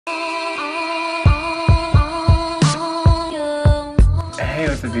Hey,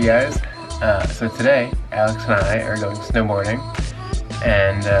 what's up you guys? So today, Alex and I are going snowboarding,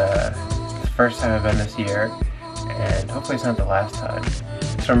 and it's the first time I've been this year, and hopefully it's not the last time.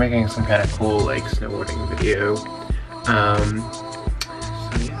 So we're making some kind of cool like snowboarding video. So yeah.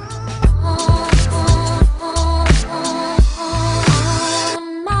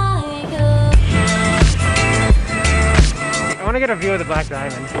 I want to get a view of the Black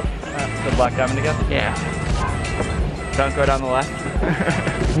Diamond. The Black Diamond again? Yeah. Don't go down the left.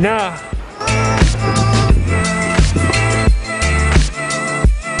 No.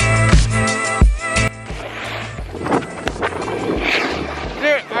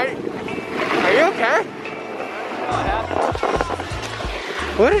 Dude, are you okay?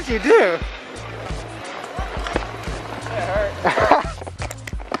 What did you do? It hurt.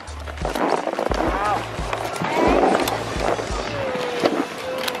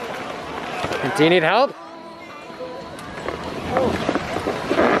 Do you need help? I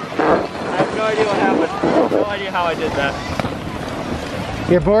have no idea what happened. No idea how I did that.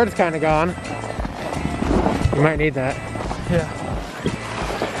 Your board's kind of gone. You might need that. Yeah.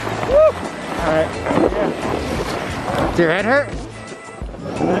 Woo! Alright. Yeah. Does your head hurt?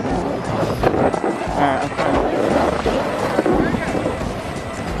 Alright, I'm fine.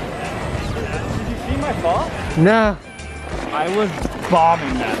 Did you see my fall? No. I was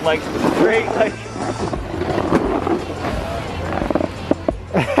bombing that. Like, straight, like...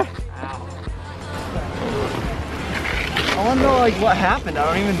 I want to know like what happened. I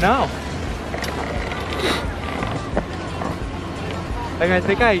don't even know. Like I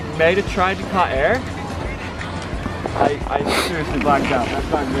think I might have tried to cut air. I seriously blacked out. That's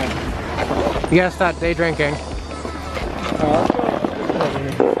not good. You gotta stop day drinking.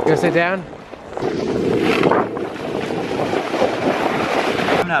 You gonna sit down?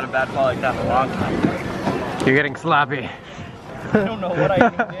 I haven't had a bad fall like that in a long time. You're getting sloppy. I don't know what I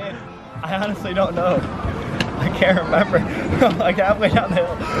even did. I honestly don't know. I can't remember. Like halfway down the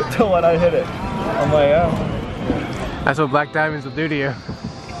hill till when I hit it. I'm like, oh. That's what Black Diamonds will do to you.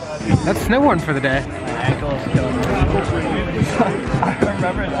 That's snowboarding for the day. My ankle is killing me. I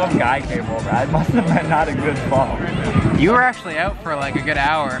remember some guy came over. I must have been not a good fall. You were actually out for like a good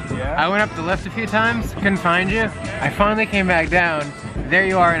hour. Yeah? I went up the lift a few times, couldn't find you. I finally came back down. There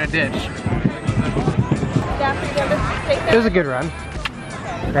you are in a ditch. It was a good run,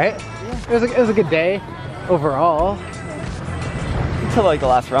 right? Yeah. It was a good day overall. Until like the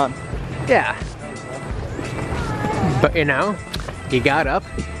last run. Yeah. But you know, you got up.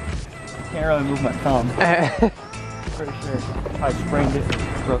 Can't really move my thumb. Pretty sure I sprained it,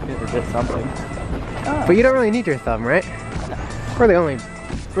 broke it, or did something. But you don't really need your thumb, right? We're the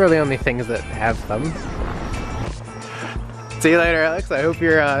only things that have thumbs. See you later, Alex. I hope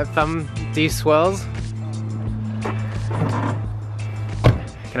your thumb de-swells.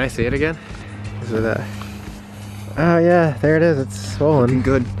 Can I see it again? Is it oh yeah, there it is. It's swollen.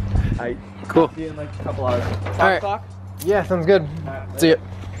 Good. Cool. See you in like a couple hours. Alright. Yeah, sounds good. See ya.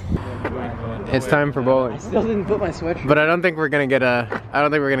 It's time for bowling. I still didn't put my sweatshirt. But I don't think we're gonna get a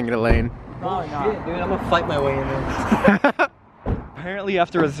lane. Probably not. Shit, dude, I'm gonna fight my way in there. Apparently you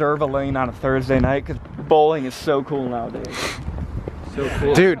have to reserve a lane on a Thursday night because bowling is so cool nowadays. So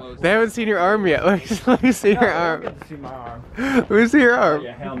cool. Dude, they haven't seen your arm yet. Let me see your arm. Get to see my arm. Let me see your arm.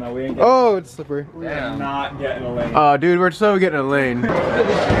 Yeah, hell no, we ain't getting Oh, it's slippery. we are not getting a lane. Oh, dude, we're so getting a lane.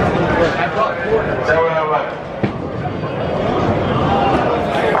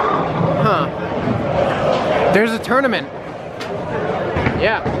 Huh. There's a tournament.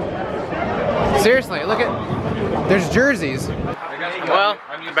 Yeah. Seriously, look at... There's jerseys. Well,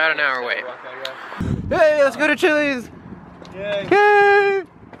 about an hour wait. Hey, let's go to Chili's! Yay! Yay!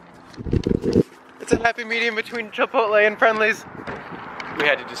 It's a happy medium between Chipotle and Friendly's. We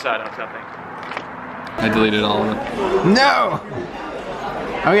had to decide on something. I deleted all of it. No!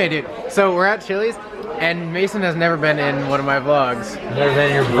 Okay, dude. So we're at Chili's, and Mason has never been in one of my vlogs. Never been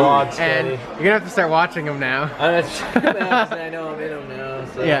in your vlogs, And you're gonna have to start watching them now. I know I'm in them now.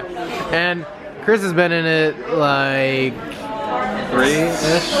 So. Yeah. And Chris has been in it like...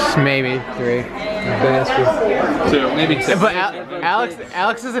 3-ish? Maybe 3. Two, maybe 2. But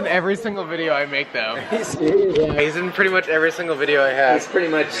Alex is in every single video I make though. Yeah. He's in pretty much every single video I have. It's pretty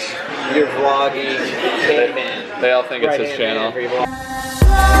much your vlogging caveman. They all think it's his channel.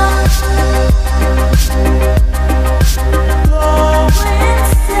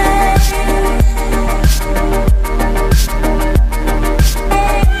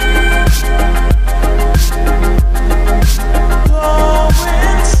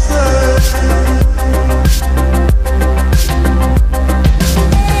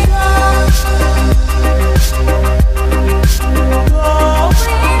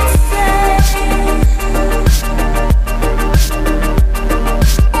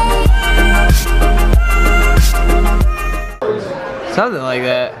 Something like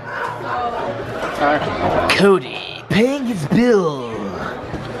that. Cody paying his bill.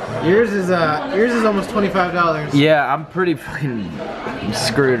 Yours is almost $25. Yeah, I'm pretty fucking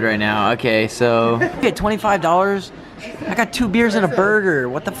screwed right now. Okay, so get $25. I got 2 beers and a burger.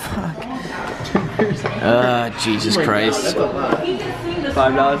 What the fuck? Jesus Christ.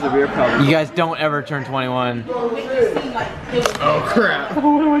 $5 a beer, probably. You guys don't ever turn 21. Oh crap. What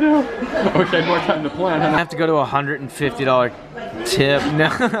do I do? I wish I had more time to plan. I have to go to a $150 tip. No.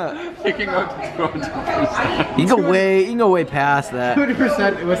 You can go to 200%. You can go way past that.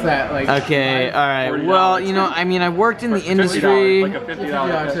 200%, what's that? Like Okay, alright. Well, you know, I mean, I worked in the industry. Like a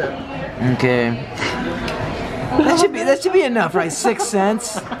 $50 tip. Okay. That should be enough, right? 6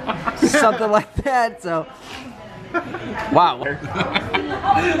 cents? Something like that, so. Wow.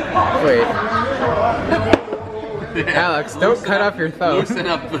 Wait. Alex, don't cut off your thumb. Loosen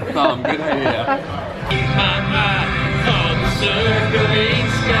up the thumb, good idea.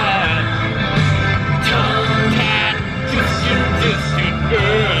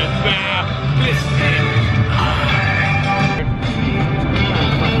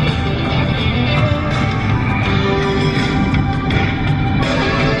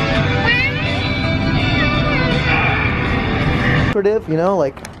 You know,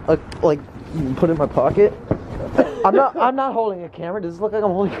 like put it in my pocket. I'm not holding a camera. Does this look like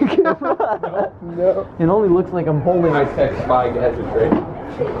I'm holding a camera? No. It only looks like I'm holding a Spy gadget trick.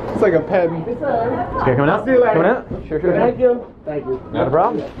 It's like a pen. Okay, coming out? See you later. Coming out? Sure. Thank you. Thank you. Not a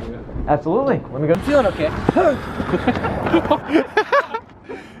problem. Absolutely. Let me go. I'm feeling okay.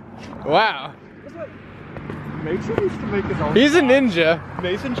 Wow. Mason used to make his own. He's a ninja.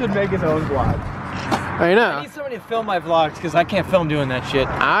 Mason should make his own vlog. I know. I need somebody to film my vlogs because I can't film doing that shit.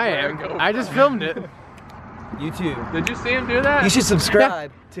 I am. I just filmed it. You too. Did you see him do that? You should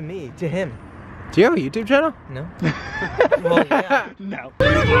subscribe to me, to him. Do you have a YouTube channel? No. Well, yeah. No.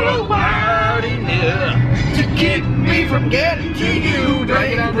 To keep me from getting to you,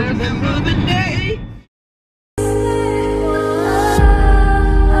 Drag it out there. remember the day.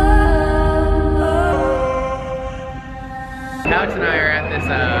 Alex and I are at this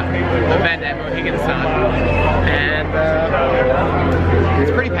event at Mohegan Sun, and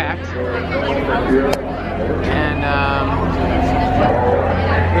it's pretty packed. And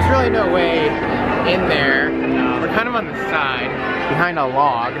there's really no way in there. We're kind of on the side, behind a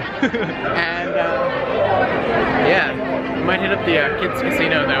log, and yeah, we might hit up the kids'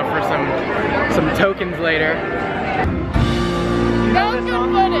 casino though for some tokens later. That was good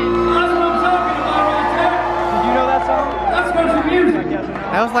footage. Did you know that song? Let's go to music.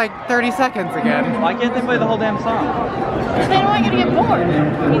 That was like 30 seconds again. Why can't they play the whole damn song? They don't want you to get bored.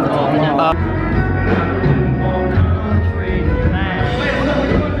 He's old enough.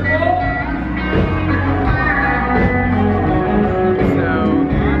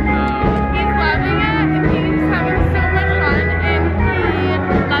 He's loving it, and he's having so much fun, and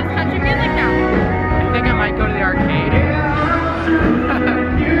he loves country music now. I think I might go to the arcade.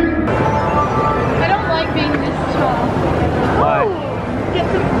 I don't like being this tall. Why?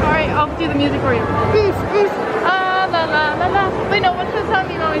 Alright, I'll do the music for you. Ah, la la la la. Wait, no, what's the song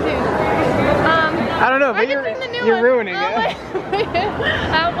you always use? I don't know, but I can sing the new you're one. ruining I'll it. wait.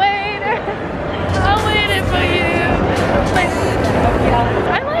 I'll wait. I'll wait it for you.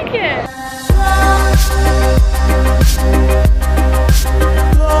 I like it.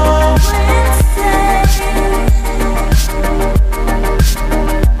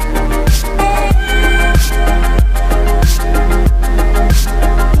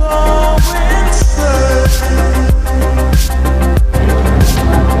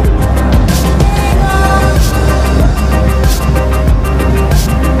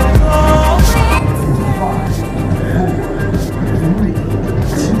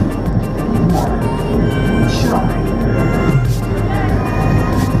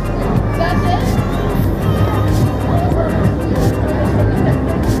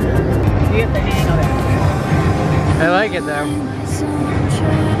 I like it though.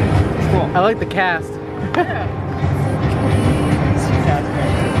 Cool. I like the cast.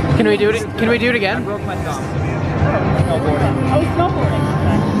 Can we do it? Can we do it I again? broke my thumb. Snowboarding. Oh, snowboarding.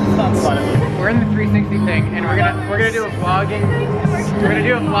 Sounds fun. We're in the 360 thing, and we're gonna do a vlogging. We're gonna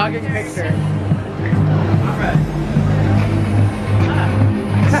do a vlogging picture.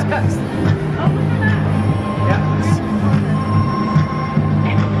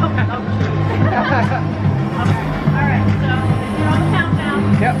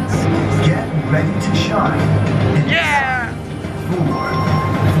 Yep. Get ready to shine. Yeah! 4,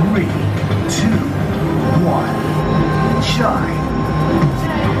 3, 2, 1. Shine.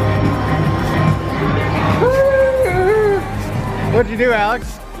 What'd you do,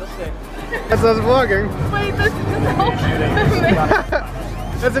 Alex? You'll see. That's us vlogging. Wait, this is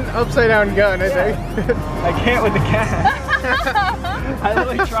That's an upside down gun, I think. I can't with the cat. I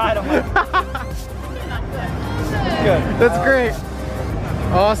literally tried. I'm like, good. That's great.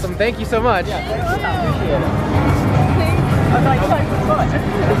 Awesome. Thank you so much. I thought you guys were fun.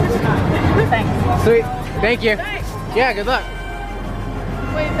 Thanks. Sweet. Thank you. Yeah, good luck.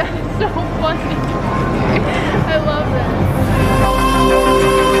 Wait, that is so funny. I love that.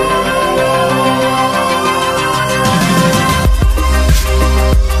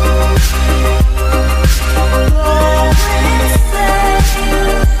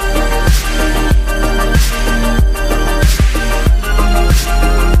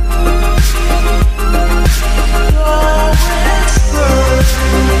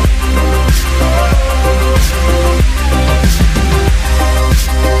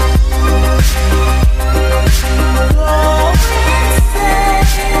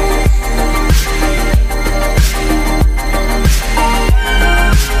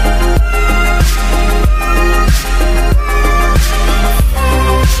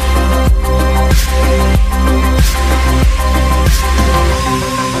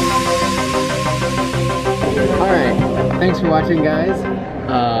 Thanks for watching, guys.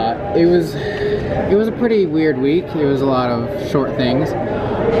 It was a pretty weird week. It was a lot of short things.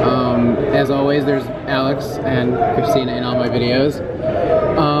 As always, there's Alex and Christina in all my videos.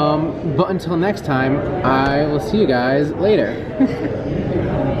 But until next time, I will see you guys later.